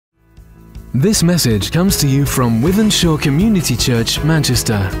This message comes to you from Wythenshawe Community Church,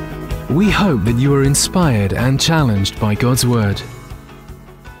 Manchester. We hope that you are inspired and challenged by God's Word.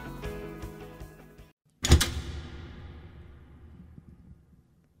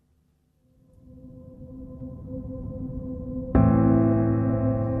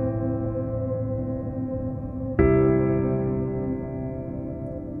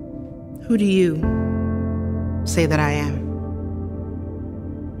 Who do you say that I am?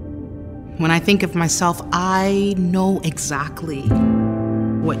 When I think of myself, I know exactly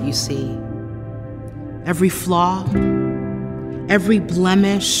what you see. Every flaw, every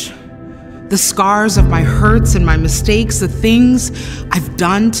blemish, the scars of my hurts and my mistakes, the things I've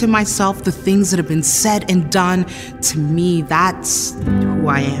done to myself, the things that have been said and done to me, that's who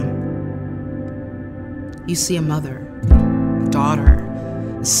I am. You see a mother, a daughter,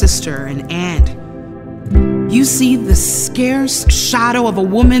 a sister, an aunt. You see the scarce shadow of a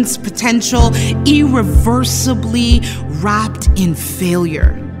woman's potential irreversibly wrapped in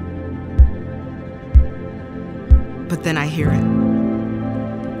failure. But then I hear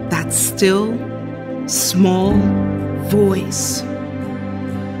it. That still, small voice.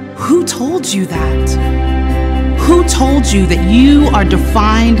 Who told you that? Who told you that you are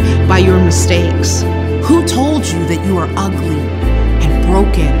defined by your mistakes? Who told you that you are ugly and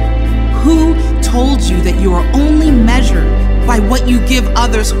broken? Who told you that you are only measured by what you give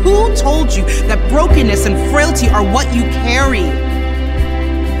others? Who told you that brokenness and frailty are what you carry?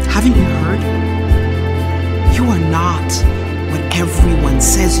 Haven't you heard? You are not what everyone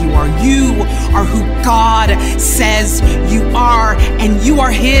says you are. You are who God says you are, and you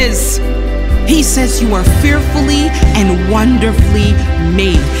are His. He says you are fearfully and wonderfully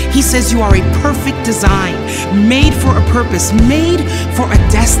made. He says you are a perfect design, made for a purpose, made for a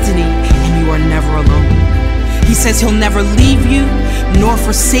destiny, and you are never alone. He says He'll never leave you nor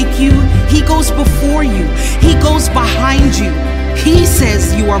forsake you. He goes before you. He goes behind you. He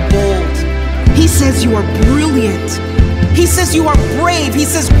says you are bold. He says you are brilliant. He says you are brave. He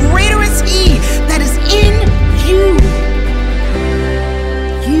says greater is He that is in you.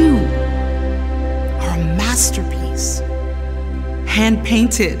 You are a masterpiece,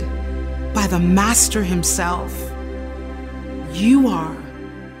 hand-painted by the Master Himself. You are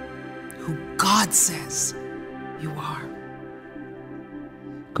who God says you are.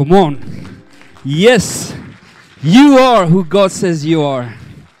 Come on. Yes, you are who God says you are.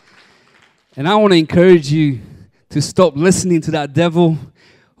 And I want to encourage you to stop listening to that devil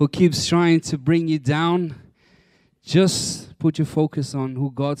who keeps trying to bring you down. Just put your focus on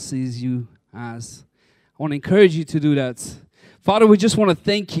who God sees you as. I want to encourage you to do that. Father, we just want to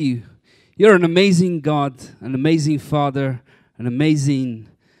thank you. You're an amazing God, an amazing Father, an amazing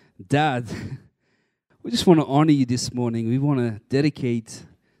Dad. We just want to honor you this morning. We want to dedicate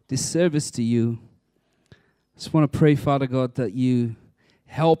this service to you. I just want to pray, Father God, that you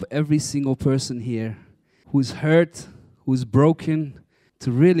help every single person here who's hurt, who's broken,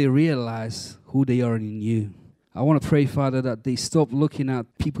 to really realize who they are in you. I want to pray, Father, that they stop looking at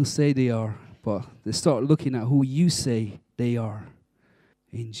people say they are, but they start looking at who you say they are.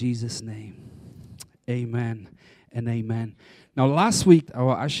 In Jesus' name, amen and amen. Now, last week,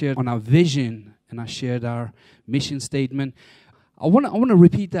 I shared on our vision, and I shared our mission statement. I want to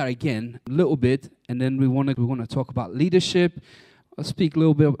repeat that again a little bit, and then we want to talk about leadership. I'll speak a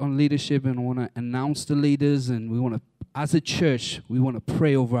little bit on leadership, and I want to announce the leaders, and we want to, as a church, we want to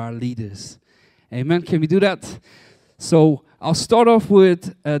pray over our leaders. Amen. Can we do that? So I'll start off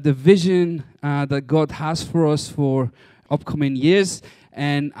with the vision that God has for us for upcoming years,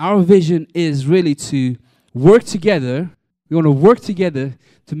 and our vision is really to work together. We want to work together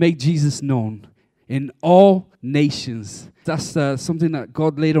to make Jesus known in all nations. That's something that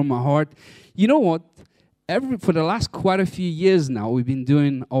God laid on my heart. You know what? For the last quite a few years now, we've been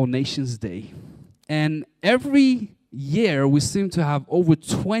doing All Nations Day. And every year, we seem to have over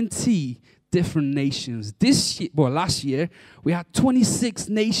 20 different nations. Last year, we had 26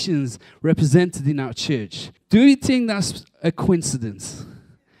 nations represented in our church. Do you think that's a coincidence?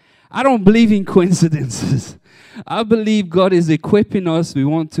 I don't believe in coincidences. I believe God is equipping us. We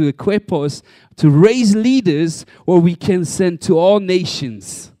want to equip us to raise leaders where we can send to all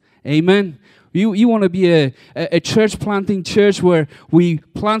nations. Amen. You want to be a church planting church where we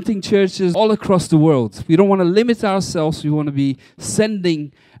planting churches all across the world. We don't want to limit ourselves. We want to be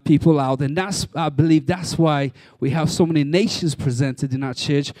sending people out. And I believe that's why we have so many nations presented in our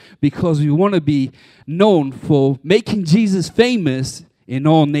church, because we want to be known for making Jesus famous in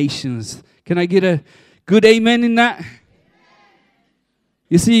all nations. Can I get a good amen in that?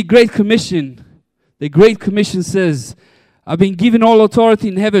 You see, the Great Commission says, I've been given all authority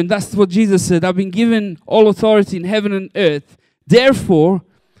in heaven. That's what Jesus said. I've been given all authority in heaven and earth. Therefore,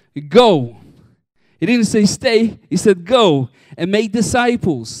 go. He didn't say stay. He said go and make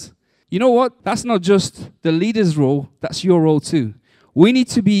disciples. You know what? That's not just the leader's role. That's your role too. We need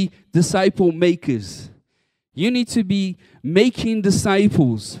to be disciple makers. You need to be making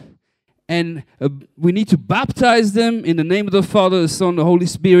disciples. And we need to baptize them in the name of the Father, the Son, the Holy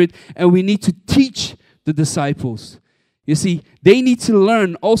Spirit. And we need to teach the disciples. You see, they need to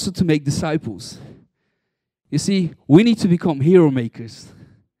learn also to make disciples. You see, we need to become hero makers.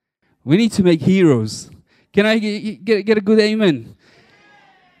 We need to make heroes. Can I get a good amen?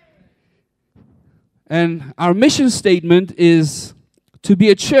 And our mission statement is to be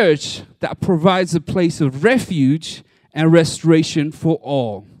a church that provides a place of refuge and restoration for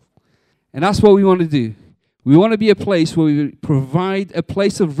all. And that's what we want to do. We want to be a place where we provide a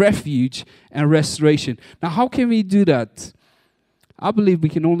place of refuge and restoration. Now, how can we do that? I believe we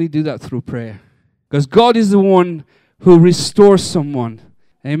can only do that through prayer. Because God is the one who restores someone.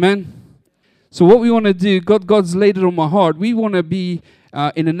 Amen? So what we want to do, God's laid it on my heart. We want to be,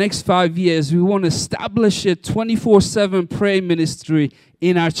 in the next 5 years, we want to establish a 24/7 prayer ministry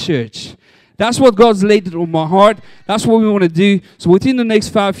in our church. That's what God's laid it on my heart. That's what we want to do. So within the next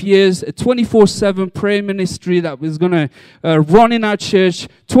 5 years, a 24/7 prayer ministry that is going to run in our church,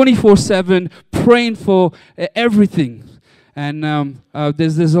 24/7, praying for everything. And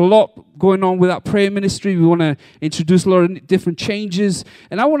there's a lot going on with that prayer ministry. We want to introduce a lot of different changes.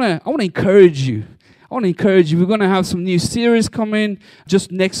 And I want to encourage you. We're going to have some new series coming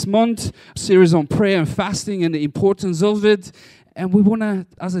just next month. A series on prayer and fasting and the importance of it. And we want to,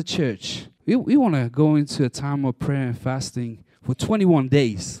 as a church, we want to go into a time of prayer and fasting for 21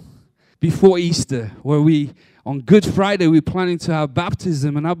 days before Easter, where on Good Friday, we're planning to have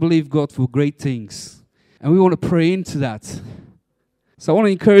baptism. And I believe God for great things. And we want to pray into that. So I want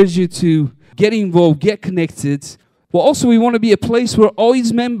to encourage you to get involved, get connected. But also we want to be a place where all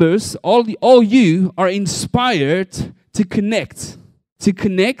His members, all you are inspired to connect,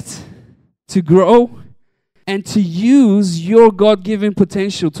 to grow, and to use your God-given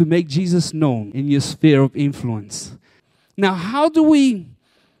potential to make Jesus known in your sphere of influence. Now, how do we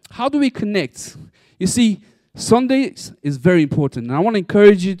connect? You see, Sundays is very important. And I want to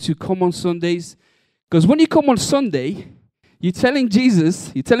encourage you to come on Sundays. Because when you come on Sunday, you're telling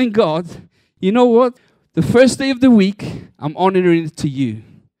Jesus, you're telling God, you know what? The first day of the week, I'm honoring it to you.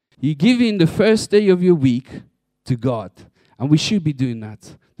 You're giving the first day of your week to God. And we should be doing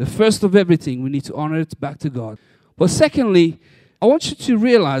that. The first of everything, we need to honor it back to God. But secondly, I want you to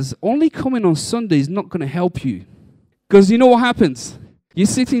realize only coming on Sunday is not going to help you. Because you know what happens? You're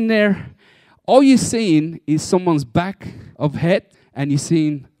sitting there, all you're seeing is someone's back of head, and you're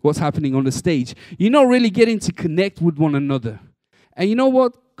seeing what's happening on the stage. You're not really getting to connect with one another. And you know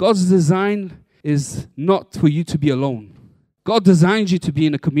what? God's design is not for you to be alone. God designed you to be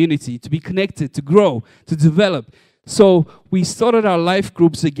in a community, to be connected, to grow, to develop. So we started our life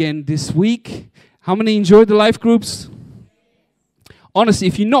groups again this week. How many enjoyed the life groups? Honestly,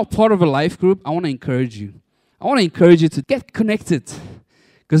 if you're not part of a life group, I want to encourage you. I want to encourage you to get connected.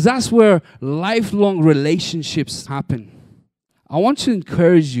 Because that's where lifelong relationships happen. I want to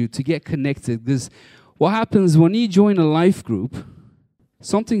encourage you to get connected, because what happens when you join a life group,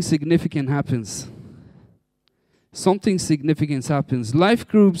 something significant happens. Something significant happens. Life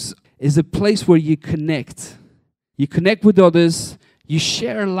groups is a place where you connect. You connect with others. You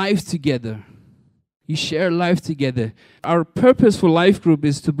share life together. You share life together. Our purpose for life group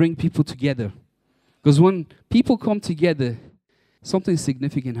is to bring people together. Because when people come together, something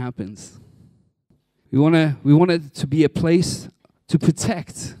significant happens. We want it to be a place to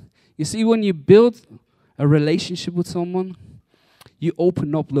protect. You see, when you build a relationship with someone, you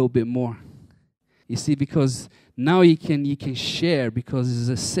open up a little bit more. You see, because now you can share, because it's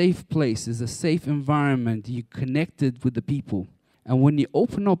a safe place, it's a safe environment. You connected with the people. And when you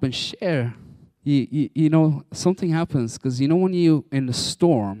open up and share, you know, something happens. Because you know, when you're in a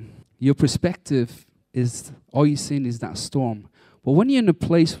storm, your perspective is, all you're seeing is that storm. But when you're in a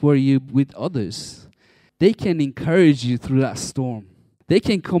place where you're with others, they can encourage you through that storm. They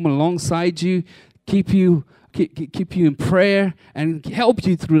can come alongside you, keep you in prayer, and help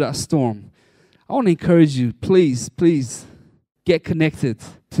you through that storm. I want to encourage you, please get connected.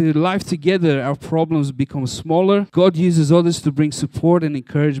 To life together, our problems become smaller. God uses others to bring support and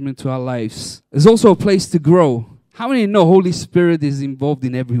encouragement to our lives. There's also a place to grow. How many know Holy Spirit is involved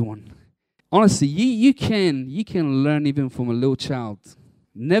in everyone? Honestly, you can learn even from a little child.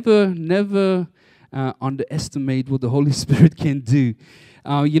 Never underestimate what the Holy Spirit can do.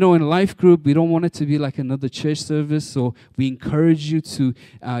 In a life group, we don't want it to be like another church service, so we encourage you to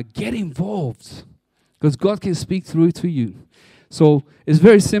get involved because God can speak through it to you. So it's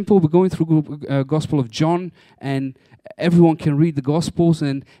very simple. We're going through Gospel of John, and everyone can read the Gospels,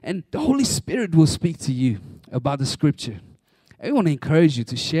 and the Holy Spirit will speak to you about the Scripture. I want to encourage you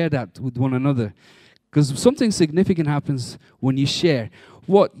to share that with one another, because something significant happens when you share.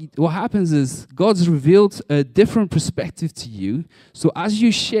 What happens is God's revealed a different perspective to you. So as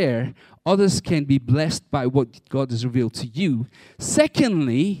you share, others can be blessed by what God has revealed to you.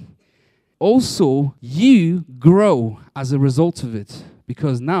 Secondly, also you grow as a result of it,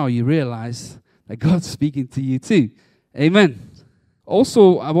 because now you realize that God's speaking to you too. Amen.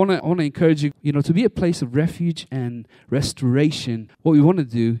 Also, I want to encourage you, to be a place of refuge and restoration. What we want to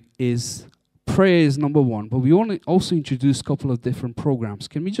do is prayer is number one, but we want to also introduce a couple of different programs.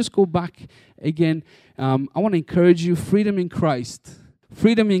 Can we just go back again? I want to encourage you, freedom in Christ.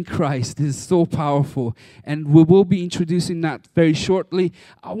 Freedom in Christ is so powerful, and we will be introducing that very shortly.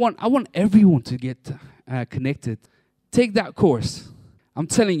 I want everyone to get connected. Take that course. I'm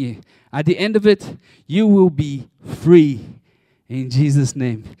telling you, at the end of it, you will be free in Jesus'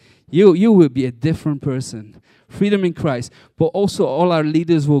 name. You will be a different person. Freedom in Christ. But also all our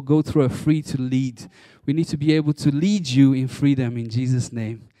leaders will go through a free to lead. We need to be able to lead you in freedom in Jesus'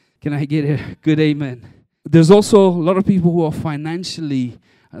 name. Can I get a good amen? There's also a lot of people who are financially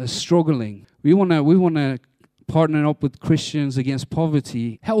struggling. We want to partner up with Christians Against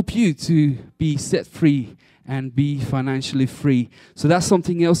Poverty, help you to be set free and be financially free. So that's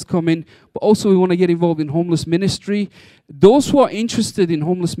something else coming. But also we want to get involved in homeless ministry. Those who are interested in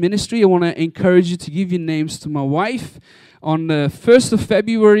homeless ministry, I want to encourage you to give your names to my wife. On the 1st of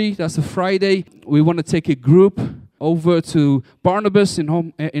February, that's a Friday, we want to take a group over to Barnabas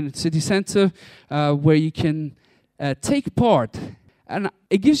in city center, where you can take part. And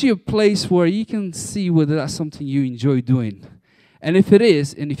it gives you a place where you can see whether that's something you enjoy doing. And if it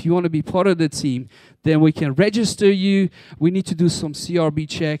is, and if you want to be part of the team, then we can register you. We need to do some CRB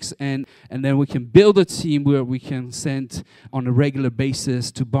checks, and then we can build a team where we can send on a regular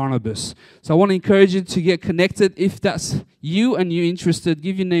basis to Barnabas. So I want to encourage you to get connected. If that's you and you're interested,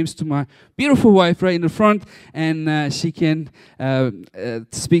 give your names to my beautiful wife right in the front, and she can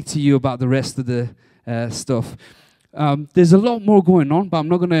speak to you about the rest of the stuff. There's a lot more going on, but I'm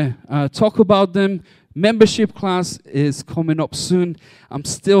not going to talk about them. Membership class is coming up soon. I'm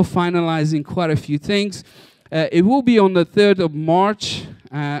still finalizing quite a few things. It will be on the 3rd of March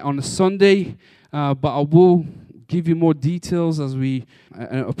on a Sunday, but I will give you more details as we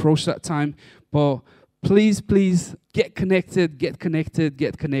approach that time. But please get connected, get connected,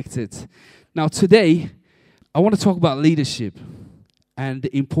 get connected. Now today, I want to talk about leadership and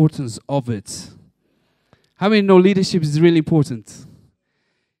the importance of it. How many know leadership is really important?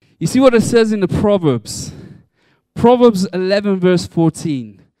 You see what it says in the Proverbs? Proverbs 11 verse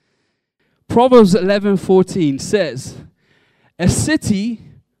 14. Proverbs 11:14 says, a city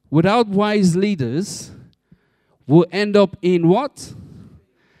without wise leaders will end up in what?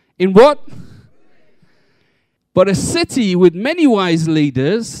 In what? But a city with many wise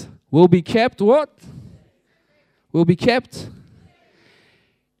leaders will be kept what? Will be kept?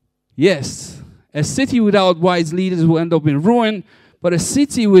 Yes. A city without wise leaders will end up in ruin, but a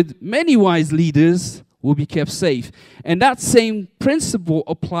city with many wise leaders will be kept safe. And that same principle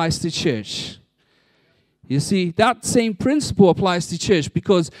applies to church. You see, that same principle applies to church,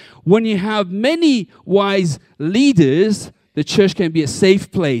 because when you have many wise leaders, the church can be a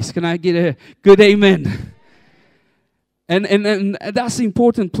safe place. Can I get a good amen? And that's an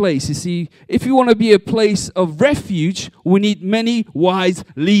important place. You see, if you want to be a place of refuge, we need many wise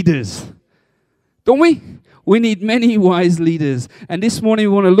leaders. Don't we? We need many wise leaders. And this morning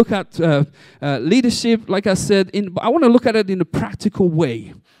we want to look at leadership, like I said. I want to look at it in a practical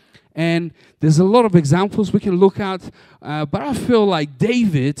way. And there's a lot of examples we can look at. But I feel like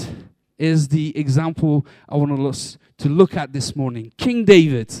David is the example I want to look at this morning. King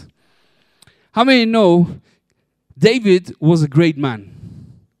David. How many know David was a great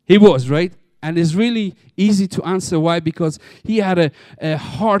man? He was, right? And it's really easy to answer why. Because he had a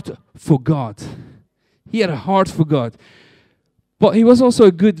heart for God. He had a heart for God. But he was also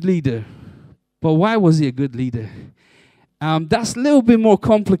a good leader. But why was he a good leader? That's a little bit more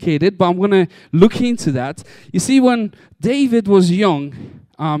complicated, but I'm going to look into that. You see, when David was young,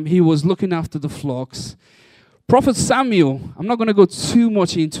 he was looking after the flocks. Prophet Samuel, I'm not going to go too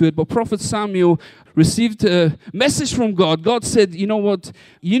much into it, but Prophet Samuel received a message from God. God said, you know what,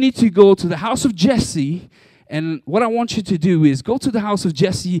 you need to go to the house of Jesse And what I want you to do is go to the house of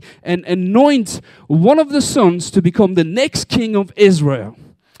Jesse and anoint one of the sons to become the next king of Israel.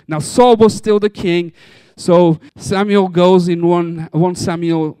 Now, Saul was still the king. So Samuel goes in 1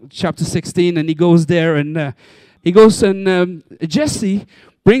 Samuel chapter 16, and he goes there, and Jesse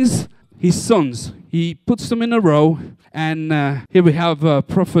brings his sons. He puts them in a row, and here we have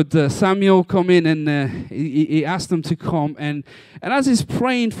Prophet Samuel come in, and he asked them to come. And as he's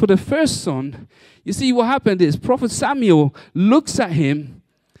praying for the first son, you see what happened is Prophet Samuel looks at him,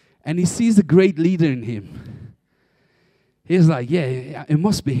 and he sees a great leader in him. He's like, yeah, it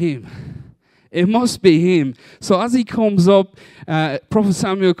must be him. It must be him. So as he comes up, Prophet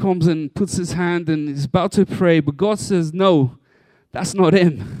Samuel comes and puts his hand and is about to pray, but God says, no, that's not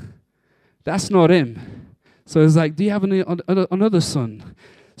him. That's not him. So he's like, do you have another son?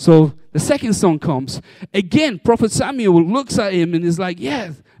 So the second son comes. Again, Prophet Samuel looks at him and is like,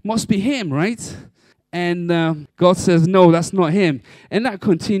 yeah, must be him, right? And God says, no, that's not him. And that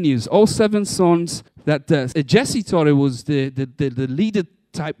continues. All 7 sons that Jesse thought it was the leader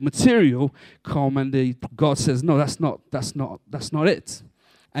type material come, and God says, no, that's not it.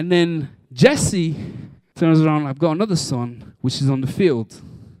 And then Jesse turns around, I've got another son, which is on the field.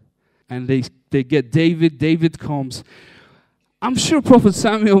 And they get David. David comes. I'm sure Prophet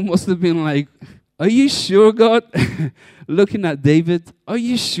Samuel must have been like, are you sure, God? Looking at David, are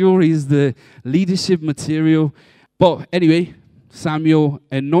you sure he's the leadership material? But anyway, Samuel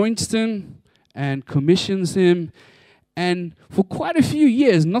anoints him and commissions him. And for quite a few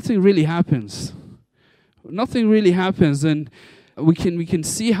years, nothing really happens. Nothing really happens. And we can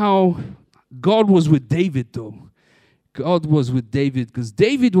see how God was with David, though. God was with David because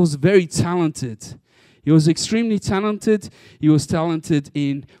David was very talented. He was extremely talented. He was talented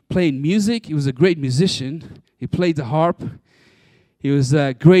in playing music. He was a great musician. He played the harp. He was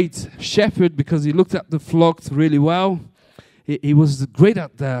a great shepherd because he looked at the flock really well. He was great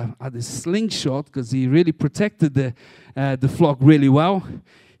at the slingshot because he really protected the flock really well.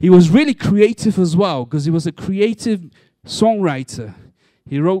 He was really creative as well because he was a creative songwriter.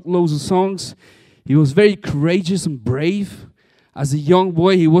 He wrote loads of songs. He was very courageous and brave. As a young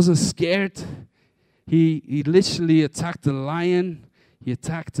boy, he wasn't scared. He literally attacked a lion. He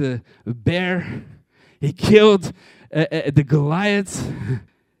attacked a bear. He killed the Goliath.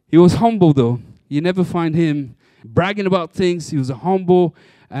 He was humble, though. You never find him bragging about things. He was humble,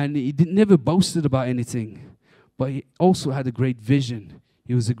 and he never boasted about anything. But he also had a great vision.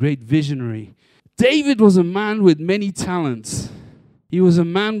 He was a great visionary. David was a man with many talents. He was a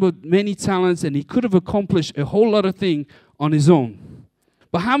man with many talents, and he could have accomplished a whole lot of things on his own.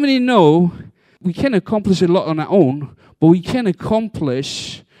 But how many know we can accomplish a lot on our own, but we can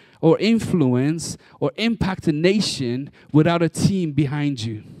accomplish or influence or impact a nation without a team behind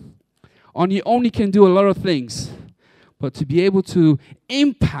you? On your own, you can do a lot of things. But to be able to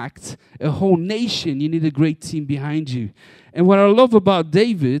impact a whole nation, you need a great team behind you. And what I love about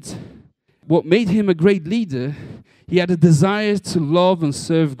David, what made him a great leader, he had a desire to love and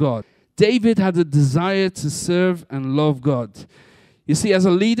serve God. David had a desire to serve and love God. You see, as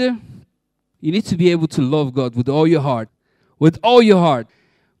a leader, you need to be able to love God with all your heart. With all your heart.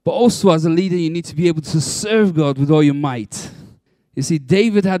 But also as a leader, you need to be able to serve God with all your might. You see,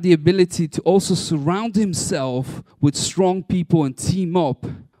 David had the ability to also surround himself with strong people and team up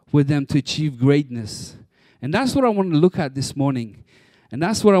with them to achieve greatness. And that's what I want to look at this morning. And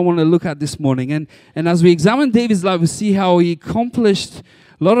as we examine David's life, we see how he accomplished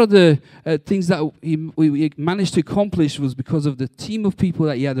a lot of the things that he managed to accomplish was because of the team of people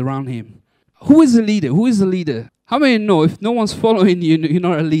that he had around him. Who is a leader? Who is a leader? How many know if no one's following you, you're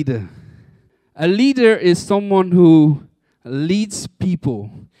not a leader? A leader is someone who leads people.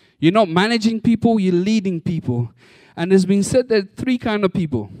 You're not managing people, you're leading people. And it's been said there are 3 kinds of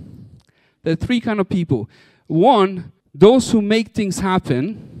people. There are 3 kinds of people. One, those who make things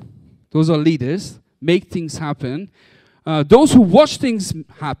happen. Those are leaders. Make things happen. Those who watch things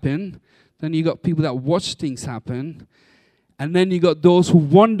happen. Then you got people that watch things happen. And then you got those who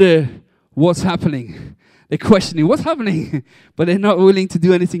wonder what's happening. They're questioning what's happening, but they're not willing to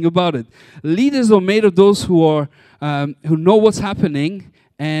do anything about it. Leaders are made of those who know what's happening,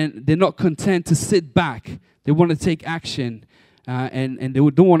 and they're not content to sit back. They want to take action, and they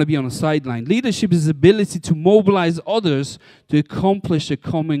don't want to be on the sideline. Leadership is the ability to mobilize others to accomplish a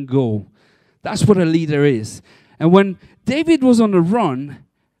common goal. That's what a leader is. And when David was on the run,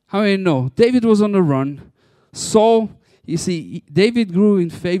 how many know? David was on the run. Saul, you see, David grew in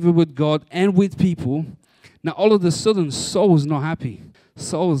favor with God and with people. Now, all of a sudden, Saul was not happy.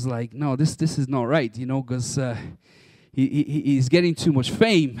 Saul was like, no, this is not right, because he's getting too much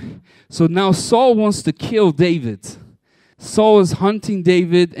fame. So now Saul wants to kill David. Saul is hunting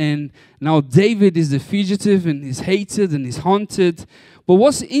David, and now David is the fugitive and he's hated and he's haunted. But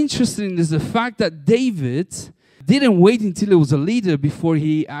what's interesting is the fact that David didn't wait until he was a leader before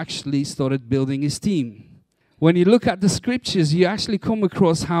he actually started building his team. When you look at the scriptures, you actually come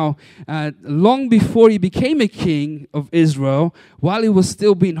across how long before he became a king of Israel, while he was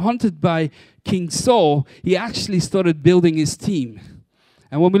still being hunted by King Saul, he actually started building his team.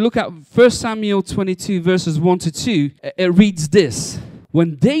 And when we look at 1 Samuel 22 verses 1 to 2, it reads this.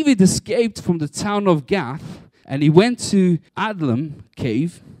 When David escaped from the town of Gath, and he went to Adullam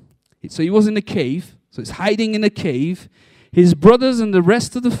cave, so he was in a cave, so he's hiding in a cave, his brothers and the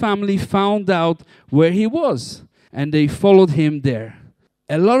rest of the family found out where he was, and they followed him there.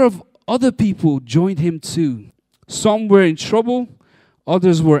 A lot of other people joined him too. Some were in trouble,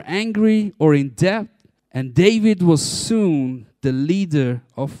 others were angry or in debt, and David was soon the leader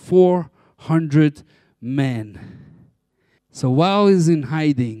of 400 men. So while he's in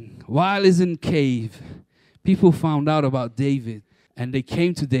hiding, while he's in cave, people found out about David, and they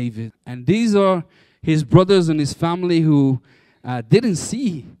came to David. And these are his brothers and his family who didn't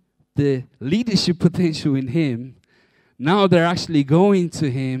see the leadership potential in him. Now they're actually going to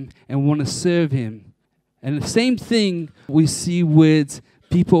him and want to serve him. And the same thing we see with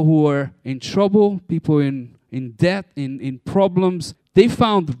people who are in trouble, people in debt, in problems. They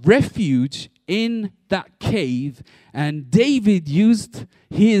found refuge in that cave, and David used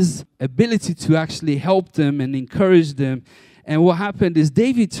his ability to actually help them and encourage them. And what happened is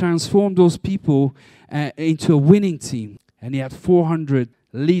David transformed those people into a winning team. And he had 400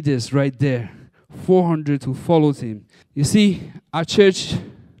 leaders right there. 400 who followed him. You see, our church,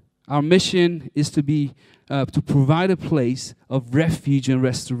 our mission is to provide a place of refuge and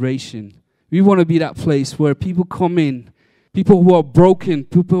restoration. We want to be that place where people come in, people who are broken,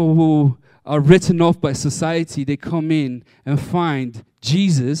 people who are written off by society, they come in and find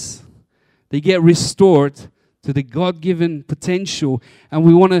Jesus. They get restored to the God-given potential, and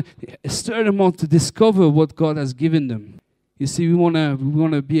we want to stir them on to discover what God has given them. You see, we want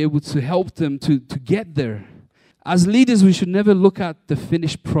to be able to help them to get there. As leaders, we should never look at the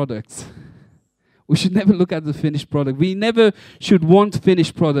finished product. We should never look at the finished product. We never should want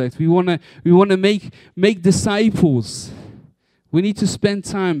finished product. We want to make disciples. We need to spend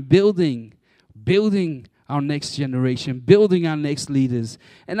time building our next generation, building our next leaders,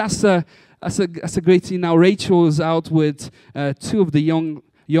 and that's a great thing. Now Rachel is out with two of the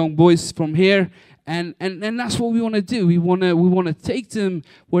young boys from here. And that's what we want to do. We want to take them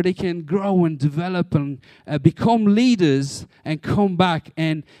where they can grow and develop and become leaders and come back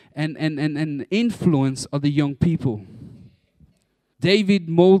and influence other young people. David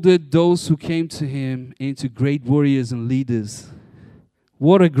molded those who came to him into great warriors and leaders.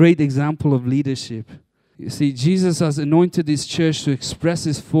 What a great example of leadership. You see, Jesus has anointed his church to express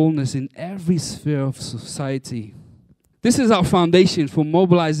his fullness in every sphere of society. This is our foundation for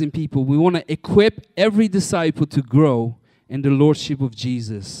mobilizing people. We want to equip every disciple to grow in the lordship of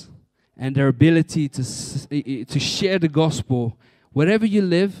Jesus and their ability to share the gospel wherever you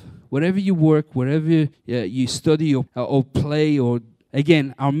live, wherever you work, wherever you study or play. Or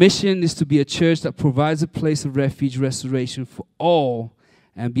again, our mission is to be a church that provides a place of refuge, restoration for all,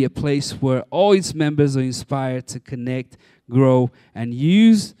 and be a place where all its members are inspired to connect, grow, and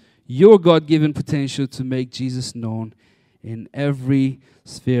use your God-given potential to make Jesus known in every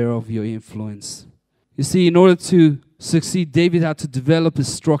sphere of your influence. You see, in order to succeed, David had to develop a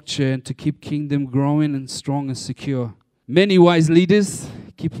structure and to keep kingdom growing and strong and secure. Many wise leaders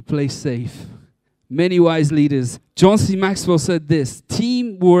keep a place safe. Many wise leaders. John C. Maxwell said this: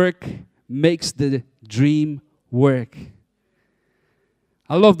 teamwork makes the dream work.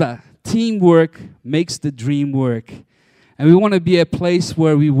 I love that. Teamwork makes the dream work. And we want to be a place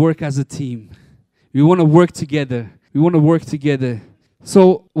where we work as a team. We want to work together. We want to work together.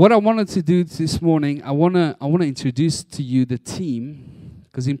 So what I wanted to do this morning, I want to introduce to you the team,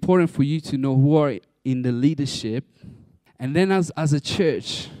 because it's important for you to know who are in the leadership. And then as a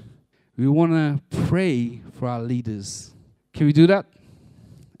church, we want to pray for our leaders. Can we do that?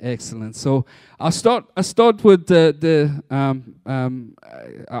 Excellent. So I'll start with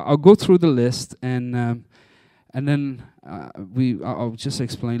I'll go through the list and then I'll just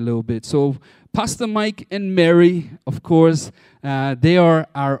explain a little bit. So Pastor Mike and Mary, of course, they are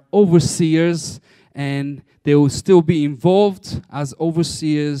our overseers, and they will still be involved as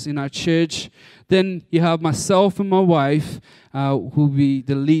overseers in our church. Then you have myself and my wife, who will be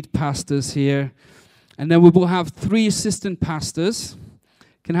the lead pastors here. And then we will have 3 assistant pastors.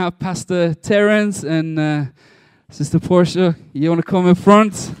 Can I have Pastor Terrence and Sister Portia? You want to come in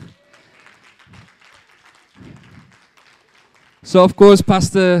front? So, of course,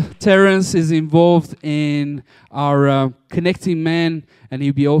 Pastor Terence is involved in our Connecting Men, and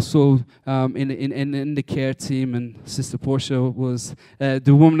he'll be also in the care team. And Sister Portia was the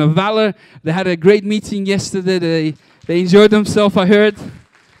Woman of Valor. They had a great meeting yesterday. They enjoyed themselves, I heard.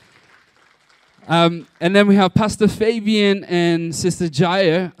 And then we have Pastor Fabian and Sister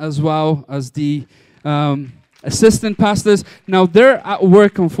Jaya as well as the assistant pastors. Now, they're at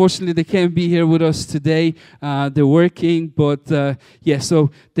work. Unfortunately, they can't be here with us today. They're working, but so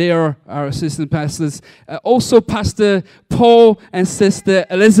they are our assistant pastors. Also, Pastor Paul and Sister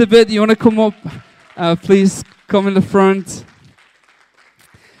Elizabeth, you want to come up? Please come in the front.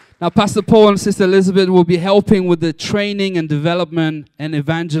 Now, Pastor Paul and Sister Elizabeth will be helping with the training and development and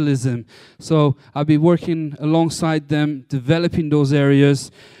evangelism. So I'll be working alongside them, developing those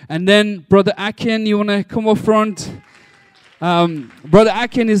areas. And then Brother Akin, you want to come up front? Brother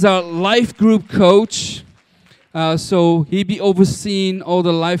Akin is our life group coach. So he'll be overseeing all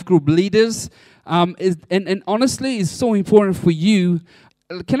the life group leaders. And honestly, it's so important for you.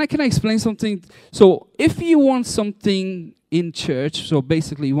 Can I explain something? So if you want something in church, so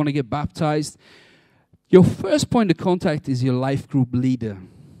basically you want to get baptized, your first point of contact is your life group leader.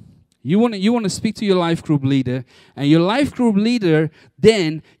 You want to speak to your life group leader, and your life group leader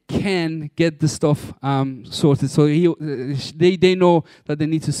then can get the stuff sorted. So they know that they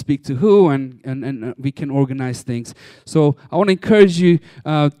need to speak to who, and we can organize things. So I want to encourage you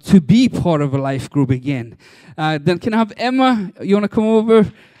to be part of a life group again. Then can I have Emma? You want to come over?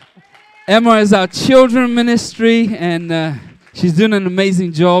 Emma is our children ministry, and she's doing an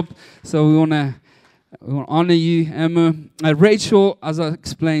amazing job. So we want to honor you, Emma. Rachel, as I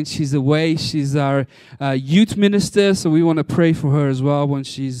explained, she's away. She's our youth minister, so we want to pray for her as well when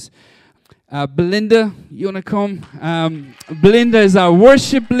she's... Belinda, you want to come? Belinda is our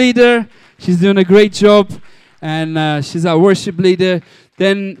worship leader. She's doing a great job, and she's our worship leader.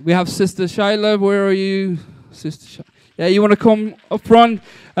 Then we have Sister Shyla. Where are you? Sister Shyla. Yeah, you want to come up front?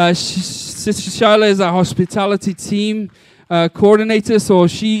 Sister Shyla is our hospitality team coordinator, so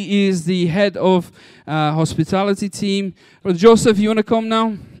she is the head of hospitality team. Brother Joseph, you want to come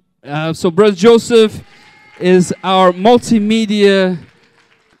now? So Brother Joseph is our multimedia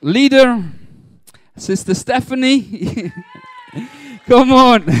leader. Sister Stephanie, come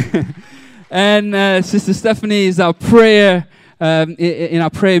on. And Sister Stephanie is our prayer in our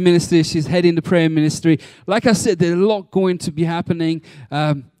prayer ministry. She's heading the prayer ministry. Like I said, there's a lot going to be happening.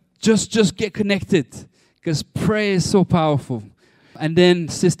 Just get connected, because prayer is so powerful. And then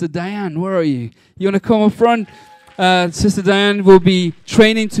Sister Diane, where are you? You want to come up front? Sister Diane will be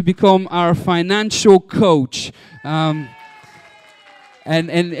training to become our financial coach. And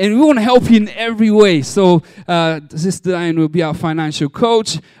we want to help you in every way. So Sister Diane will be our financial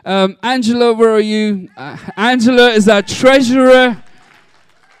coach. Angela, where are you? Angela is our treasurer.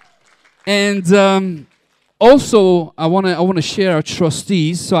 And also, I want to share our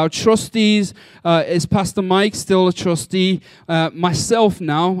trustees. So our trustees is Pastor Mike, still a trustee. Myself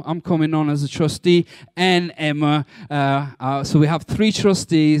now, I'm coming on as a trustee, and Emma. So we have 3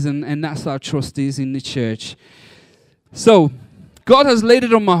 trustees, and that's our trustees in the church. So God has laid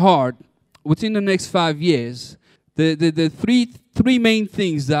it on my heart within the next 5 years. The three main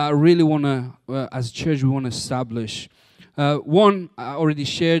things that I really want to, as a church, we want to establish. One, I already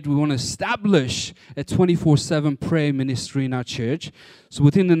shared, we want to establish a 24/7 prayer ministry in our church. So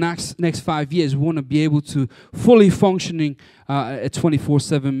within the next 5 years, we want to be able to fully functioning a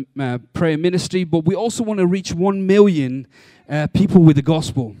 24/7 prayer ministry. But we also want to reach 1 million people with the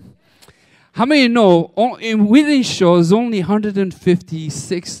gospel. How many know, in Wythenshawe, there's only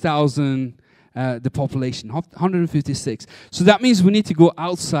 156,000 the population, 156. So that means we need to go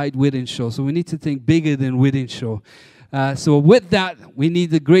outside Wythenshawe. So we need to think bigger than Wythenshawe. So with that, we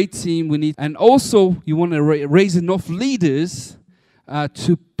need a great team. And also, you want to raise enough leaders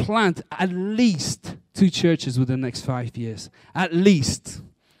to plant at least 2 churches within the next 5 years. At least.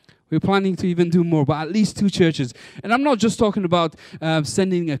 We're planning to even do more, but at least 2 churches. And I'm not just talking about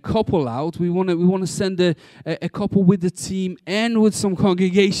sending a couple out. We want to send a couple with the team and with some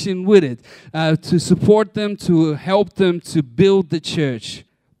congregation with it to support them, to help them to build the church.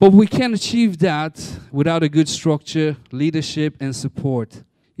 But we can't achieve that without a good structure, leadership, and support.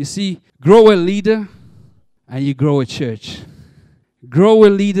 You see, grow a leader and you grow a church. Grow a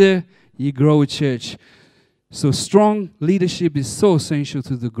leader, you grow a church. So strong leadership is so essential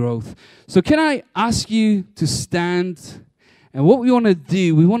to the growth. So can I ask you to stand? And what we want to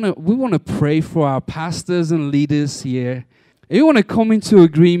do, we want to pray for our pastors and leaders here. And we want to come into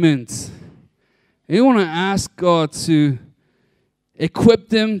agreement. And we want to ask God to equip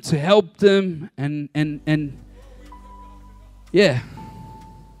them, to help them, and Yeah.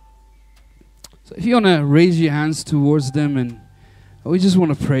 So if you want to raise your hands towards them, and we just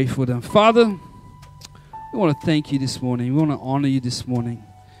want to pray for them. Father, we want to thank you this morning. We want to honor you this morning.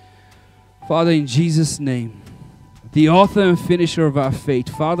 Father, in Jesus' name, the author and finisher of our faith,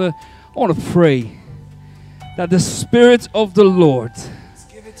 Father, I want to pray that the Spirit of the Lord,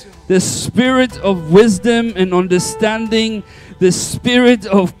 the Spirit of wisdom and understanding, the Spirit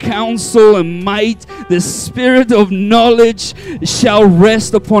of counsel and might, the Spirit of knowledge shall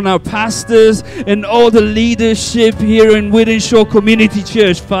rest upon our pastors and all the leadership here in Withenshaw Community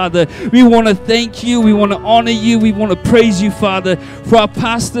Church, Father. We want to thank you. We want to honor you. We want to praise you, Father. For our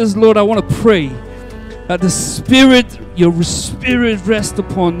pastors, Lord, I want to pray that the Spirit, your Spirit rest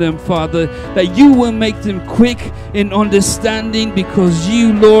upon them, Father, that you will make them quick in understanding, because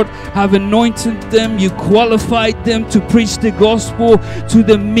you, Lord, have anointed them, you qualified them to preach the gospel to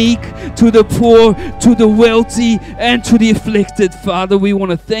the meek, to the poor, to the wealthy, and to the afflicted, Father. We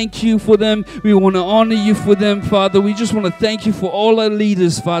want to thank you for them. We want to honor you for them, Father. We just want to thank you for all our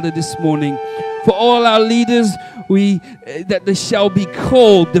leaders, Father, this morning. For all our leaders, that they shall be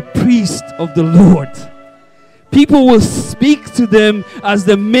called the priest of the Lord. People will speak to them as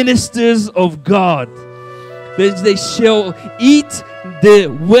the ministers of God. They shall eat the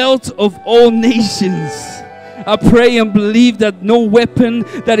wealth of all nations. I pray and believe that no weapon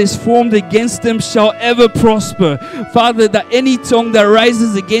that is formed against them shall ever prosper. Father, that any tongue that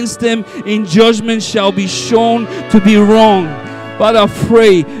rises against them in judgment shall be shown to be wrong. Father, I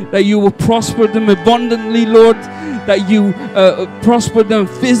pray that you will prosper them abundantly, Lord, that you prosper them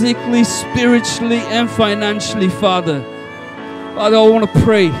physically, spiritually, and financially, Father. Father, I want to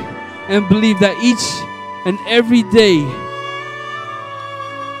pray and believe that each and every day,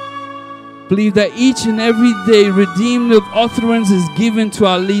 redeemed utterance is given to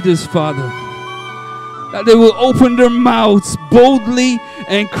our leaders, Father. That they will open their mouths boldly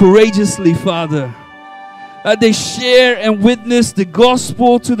and courageously, Father. That they share and witness the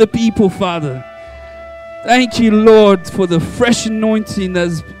gospel to the people, Father. Thank you, Lord, for the fresh anointing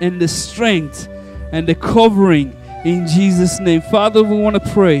and the strength and the covering in Jesus' name. Father, we want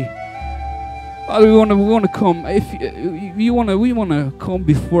to pray. Father, we want to come. If we want to come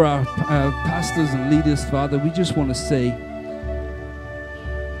before our pastors and leaders, Father, we just want to say,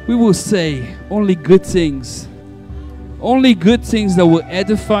 we will say only good things. Only good things that will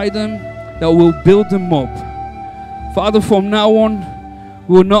edify them, that will build them up. Father, from now on,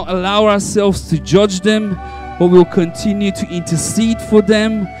 we will not allow ourselves to judge them, but we will continue to intercede for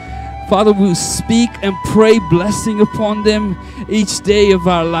them. Father, we will speak and pray blessing upon them each day of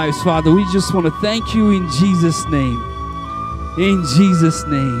our lives. Father, we just want to thank you in Jesus' name. In Jesus'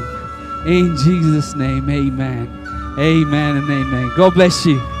 name. In Jesus' name. Amen. Amen and amen. God bless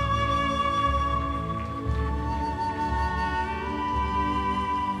you.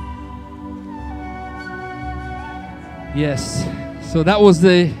 Yes. So that was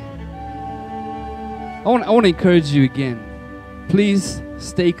I want to encourage you again. Please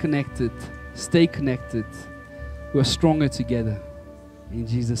stay connected. Stay connected. We're stronger together. In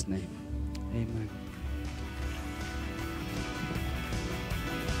Jesus' name. Amen.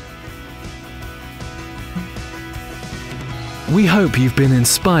 We hope you've been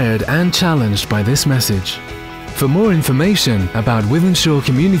inspired and challenged by this message. For more information about Withenshaw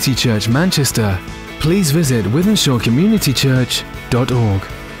Community Church Manchester, please visit withenshawcommunitychurch.org.